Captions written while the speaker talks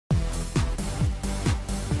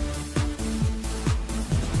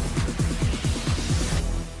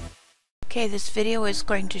Okay, this video is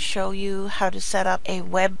going to show you how to set up a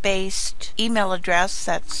web-based email address,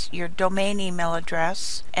 that's your domain email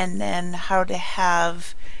address, and then how to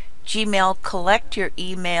have Gmail collect your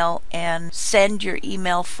email and send your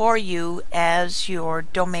email for you as your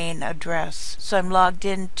domain address. So I'm logged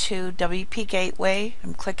into WP Gateway.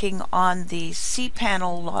 I'm clicking on the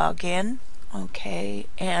cpanel login. Okay,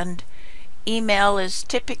 and email is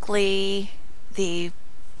typically the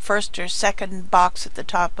first or second box at the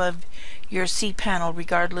top of your cpanel,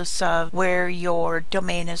 regardless of where your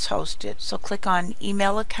domain is hosted. So click on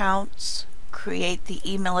email accounts, create the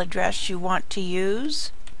email address you want to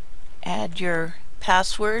use, add your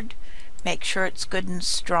password, make sure it's good and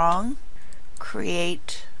strong,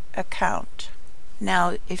 create account.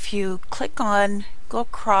 Now if you go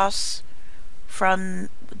across from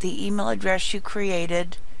the email address you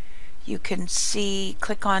created, you can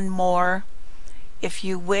click on more. If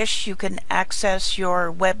you wish, you can access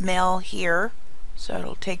your webmail here. So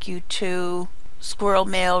it'll take you to Squirrel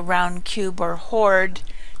Mail, Round Cube, or Horde.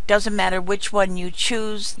 Doesn't matter which one you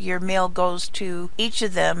choose, your mail goes to each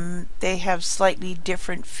of them. They have slightly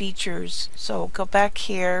different features. So go back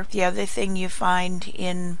here. The other thing you find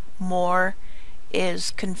in more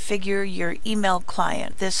is configure your email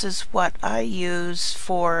client. This is what I use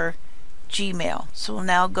for Gmail. So we'll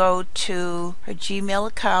now go to a Gmail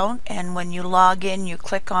account, and when you log in, you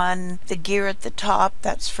click on the gear at the top,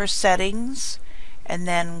 that's for settings, and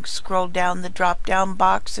then scroll down the drop down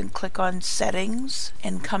box and click on settings,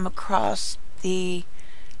 and come across the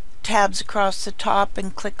tabs across the top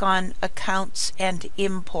and click on accounts and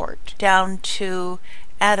import down to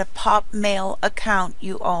add a pop mail account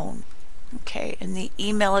you own. Okay, and the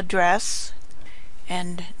email address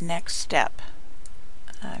and next step.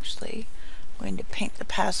 Actually, I'm going to paint the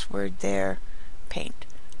password there.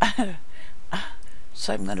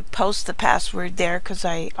 So I'm going to post the password there because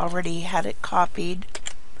I already had it copied.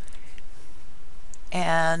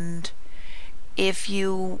 And if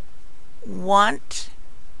you want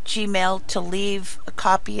Gmail to leave a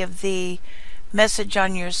copy of the message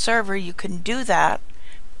on your server, you can do that,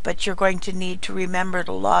 but you're going to need to remember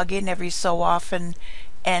to log in every so often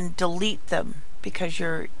and delete them because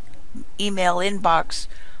your email inbox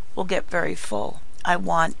will get very full. I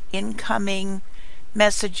want incoming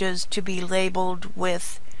messages to be labeled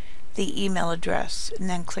with the email address, and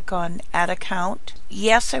then click on add account.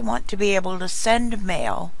 Yes, I want to be able to send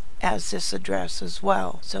mail as this address as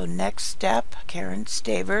well. So next step, Karen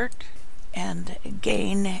Stavert, and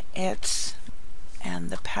again it's and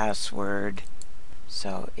the password.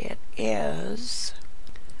 So it is,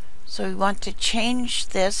 so we want to change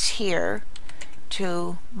this here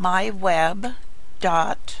to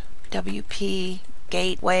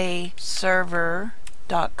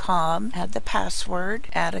myweb.wpgatewayserver.com, add the password,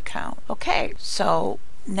 add account. Okay, so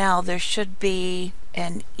now there should be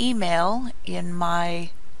an email in my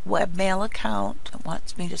webmail account. It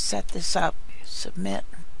wants me to set this up, submit.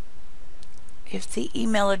 If the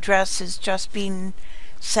email address is just being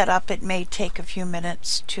set up, it may take a few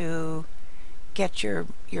minutes to get your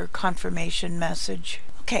confirmation message.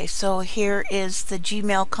 Okay, so here is the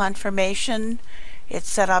Gmail confirmation. It's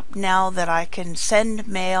set up now that I can send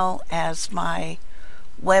mail as my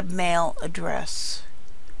webmail address.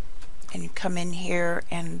 And you come in here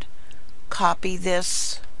and copy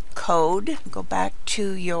this code. Go back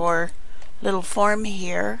to your little form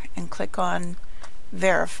here and click on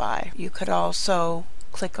verify. You could also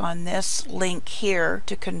click on this link here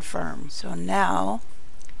to confirm. So now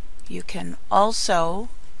you can also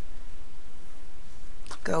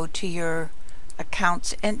go to your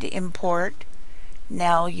accounts and import.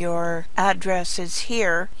 Now your address is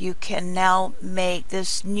here. You can now make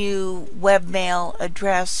this new webmail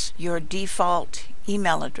address your default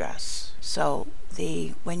email address. So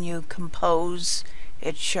when you compose,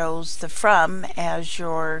 it shows the from as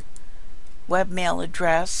your webmail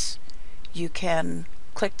address. You can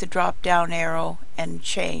click the drop down arrow and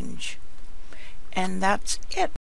change. And that's it.